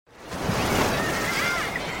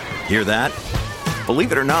Hear that?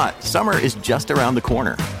 Believe it or not, summer is just around the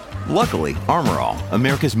corner. Luckily, Armor All,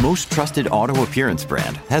 America's most trusted auto appearance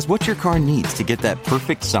brand, has what your car needs to get that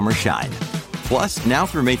perfect summer shine. Plus, now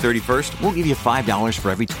through May 31st, we'll give you $5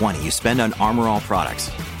 for every $20 you spend on Armor All products.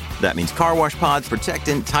 That means car wash pods,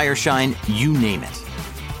 protectant, tire shine, you name it.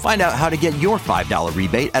 Find out how to get your $5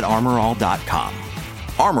 rebate at armorall.com.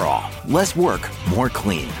 Armor All, less work, more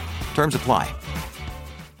clean. Terms apply.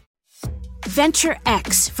 Venture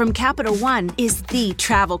X from Capital One is the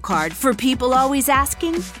travel card for people always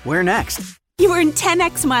asking, where next? You earn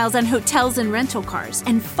 10x miles on hotels and rental cars,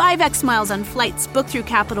 and 5x miles on flights booked through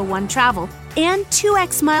Capital One Travel, and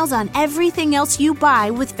 2x miles on everything else you buy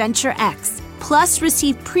with Venture X. Plus,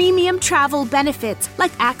 receive premium travel benefits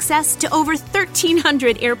like access to over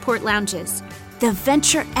 1,300 airport lounges. The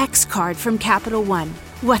Venture X card from Capital One.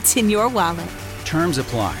 What's in your wallet? Terms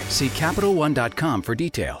apply. See CapitalOne.com for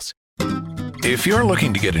details. If you're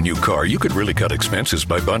looking to get a new car, you could really cut expenses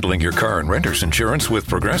by bundling your car and renter's insurance with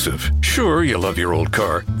Progressive. Sure, you love your old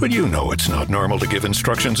car, but you know it's not normal to give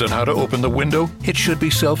instructions on how to open the window. It should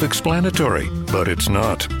be self-explanatory, but it's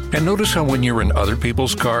not. And notice how when you're in other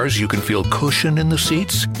people's cars, you can feel cushion in the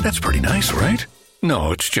seats? That's pretty nice, right?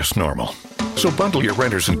 No, it's just normal. So bundle your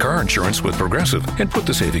renter's and car insurance with Progressive and put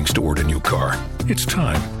the savings toward a new car. It's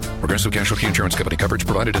time. Progressive Casualty Insurance Company. Coverage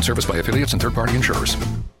provided and serviced by affiliates and third-party insurers.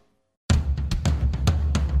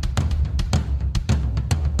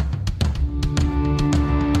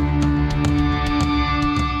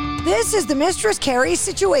 This is the Mistress Carrie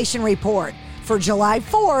Situation Report for July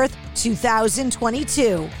 4th,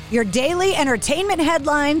 2022. Your daily entertainment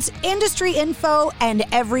headlines, industry info, and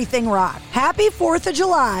everything rock. Happy 4th of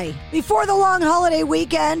July. Before the long holiday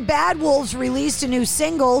weekend, Bad Wolves released a new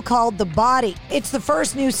single called The Body. It's the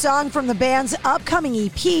first new song from the band's upcoming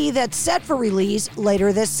EP that's set for release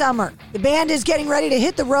later this summer. The band is getting ready to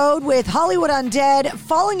hit the road with Hollywood Undead,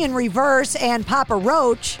 Falling in Reverse, and Papa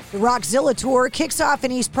Roach. The Rockzilla Tour kicks off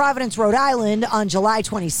in East Providence, Rhode Island on July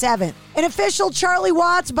 27th. An official Charlie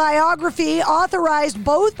Watts biography, authorized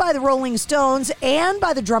both by the Rolling Stones and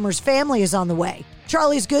by the drummer's family, is on the way.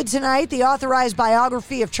 Charlie's Good Tonight, the authorized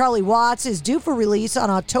biography of Charlie Watts, is due for release on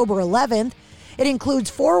October 11th. It includes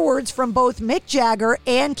forewords from both Mick Jagger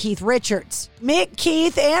and Keith Richards. Mick,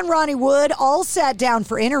 Keith, and Ronnie Wood all sat down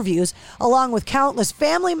for interviews, along with countless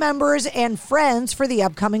family members and friends for the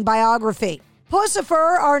upcoming biography.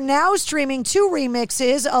 Puscifer are now streaming 2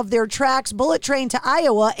 remixes of their tracks Bullet Train to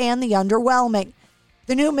Iowa and The Underwhelming.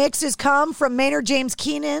 The new mixes come from Maynard James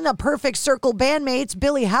Keenan, A Perfect Circle bandmates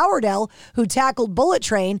Billy Howardell, who tackled Bullet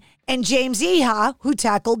Train, and James Iha, who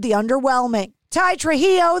tackled The Underwhelming. Ty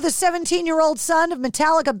Trujillo, the 17-year-old son of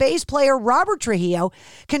Metallica bass player Robert Trujillo,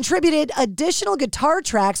 contributed additional guitar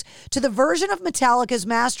tracks to the version of Metallica's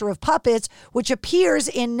Master of Puppets, which appears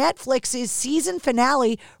in Netflix's season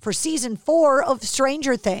finale for season 4 of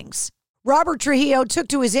Stranger Things. Robert Trujillo took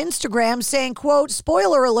to his Instagram saying, quote,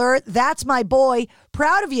 "Spoiler alert, that's my boy.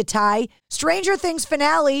 Proud of you, Ty. Stranger Things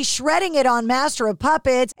finale, shredding it on Master of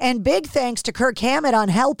Puppets, and big thanks to Kirk Hammett on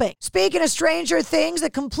helping." Speaking of Stranger Things, the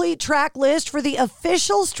complete track list for the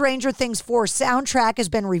official Stranger Things 4 soundtrack has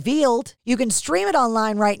been revealed. You can stream it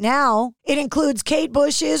online right now. It includes Kate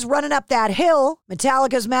Bush's Running Up That Hill,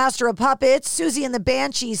 Metallica's Master of Puppets, Susie and the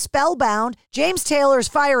Banshees' Spellbound, James Taylor's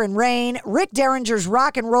Fire and Rain, Rick Derringer's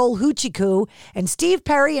Rock and Roll Hoochie Coo, and Steve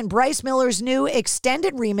Perry and Bryce Miller's new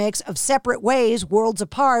extended remix of Separate Ways, Worlds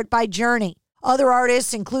Apart by Journey. Other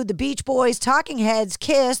artists include the Beach Boys, Talking Heads,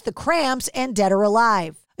 Kiss, The Cramps, and Dead or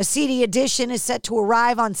Alive. A CD edition is set to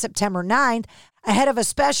arrive on September 9th, ahead of a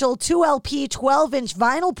special 2LP 12-inch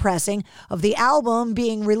vinyl pressing of the album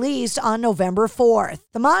being released on November 4th.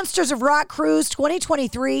 The Monsters of Rock Cruise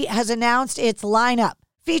 2023 has announced its lineup,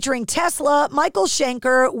 featuring Tesla, Michael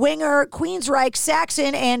Schenker, Winger, Queensryche,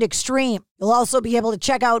 Saxon, and Extreme. You'll also be able to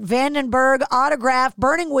check out Vandenberg, Autograph,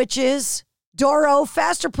 Burning Witches, Doro,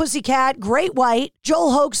 Faster Pussycat, Great White,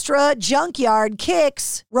 Joel Hoekstra, Junkyard,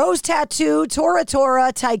 Kix, Rose Tattoo, Tora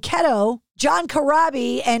Tora, Taiketo, John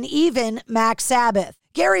Corabi, and even Max Sabbath.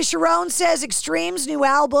 Gary Cherone says Extreme's new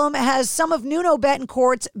album has some of Nuno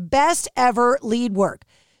Betancourt's best ever lead work,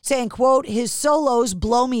 saying, quote, "His solos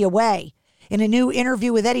blow me away." In a new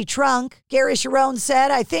interview with Eddie Trunk, Gary Cherone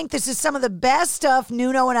said, "I think this is some of the best stuff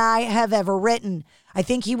Nuno and I have ever written." I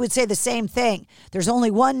think he would say the same thing. There's only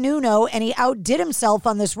one Nuno, and he outdid himself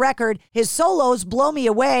on this record. His solos blow me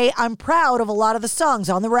away. I'm proud of a lot of the songs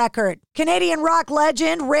on the record. Canadian rock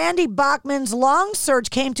legend Randy Bachman's long search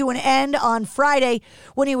came to an end on Friday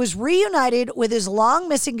when he was reunited with his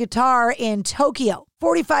long-missing guitar in Tokyo.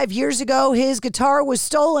 45 years ago, his guitar was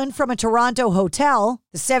stolen from a Toronto hotel.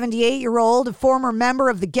 The 78-year-old, former member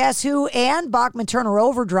of the Guess Who and Bachman-Turner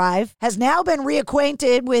Overdrive, has now been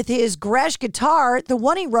reacquainted with his Gretsch guitar. The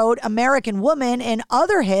one he wrote, American Woman, and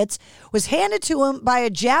other hits, was handed to him by a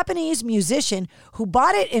Japanese musician who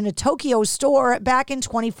bought it in a Tokyo store back in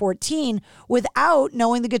 2014 without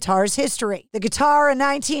knowing the guitar's history. The guitar, a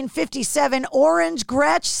 1957 orange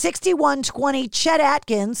Gretsch 6120 Chet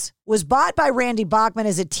Atkins, was bought by Randy Bachman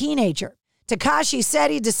as a teenager. Takashi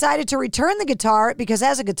said he decided to return the guitar because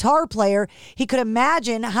as a guitar player, he could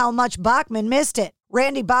imagine how much Bachman missed it.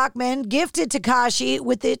 Randy Bachman gifted Takashi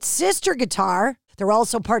with its sister guitar. They're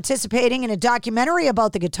also participating in a documentary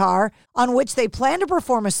about the guitar on which they plan to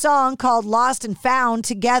perform a song called Lost and Found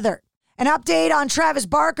together. An update on Travis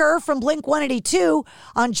Barker from Blink-182.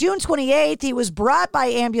 On June 28th, he was brought by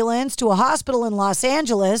ambulance to a hospital in Los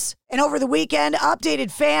Angeles. And over the weekend,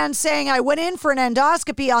 updated fans saying, I went in for an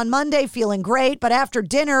endoscopy on Monday feeling great, but after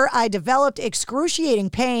dinner, I developed excruciating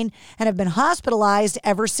pain and have been hospitalized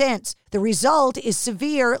ever since. The result is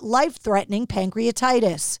severe, life-threatening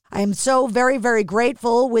pancreatitis. I am so very, very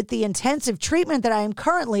grateful with the intensive treatment that I am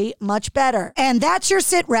currently much better. And that's your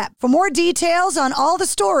sit rep. For more details on all the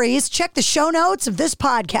stories, check the show notes of this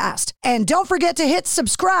podcast. And don't forget to hit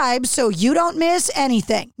subscribe so you don't miss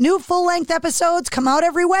anything. New full-length episodes come out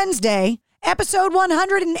every Wednesday. Episode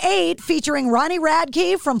 108, featuring Ronnie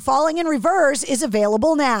Radke from Falling in Reverse, is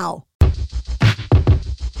available now.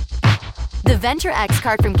 The Venture X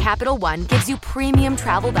card from Capital One gives you premium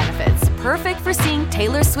travel benefits, perfect for seeing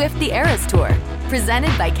Taylor Swift The Eras Tour.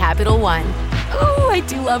 Presented by Capital One. Ooh, I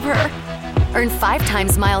do love her. Earn 5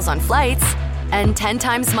 times miles on flights and 10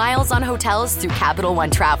 times miles on hotels through Capital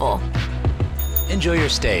One Travel. Enjoy your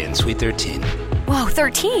stay in Suite 13. Whoa,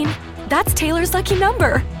 13? That's Taylor's lucky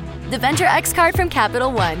number. The Venture X card from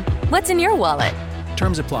Capital One. What's in your wallet?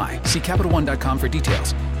 Terms apply. See CapitalOne.com for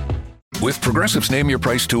details. With Progressive's Name Your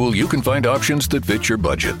Price tool, you can find options that fit your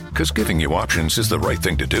budget, because giving you options is the right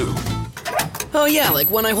thing to do. Oh yeah, like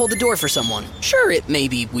when I hold the door for someone. Sure, it may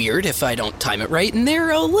be weird if I don't time it right, and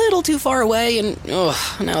they're a little too far away, and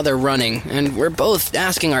now they're running, and we're both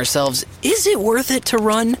asking ourselves, is it worth it to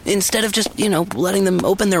run instead of just, letting them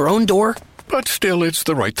open their own door? But still, it's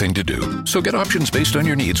the right thing to do. So get options based on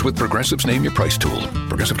your needs with Progressive's Name Your Price tool.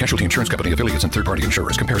 Progressive Casualty Insurance Company, affiliates, and third-party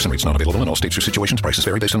insurers. Comparison rates not available in all states or situations. Prices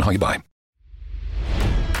vary based on how you buy.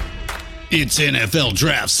 It's NFL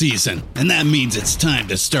draft season, and that means it's time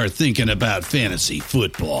to start thinking about fantasy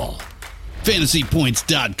football.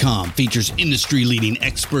 FantasyPoints.com features industry-leading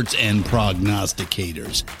experts and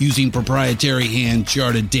prognosticators using proprietary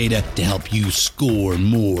hand-charted data to help you score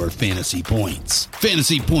more fantasy points.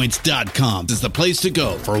 FantasyPoints.com is the place to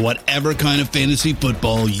go for whatever kind of fantasy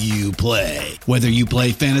football you play. Whether you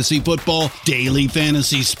play fantasy football, daily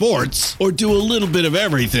fantasy sports, or do a little bit of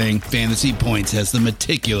everything, Fantasy Points has the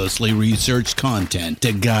meticulously researched content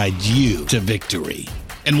to guide you to victory.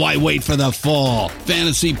 And why wait for the fall?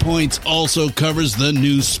 Fantasy Points also covers the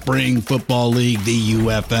new spring football league, the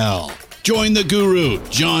UFL. Join the guru,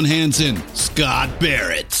 John Hansen, Scott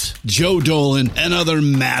Barrett, Joe Dolan, and other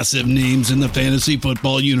massive names in the fantasy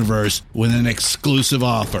football universe with an exclusive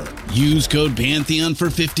offer. Use code Pantheon for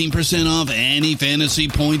 15% off any Fantasy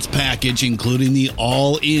Points package, including the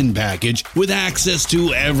all-in package, with access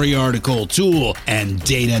to every article, tool, and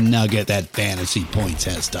data nugget that Fantasy Points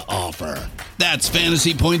has to offer. That's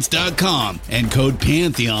FantasyPoints.com and code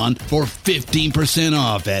Pantheon for 15%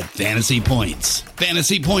 off at Fantasy Points.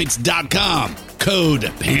 FantasyPoints.com,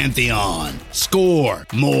 code Pantheon. Score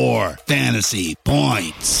more fantasy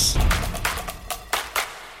points.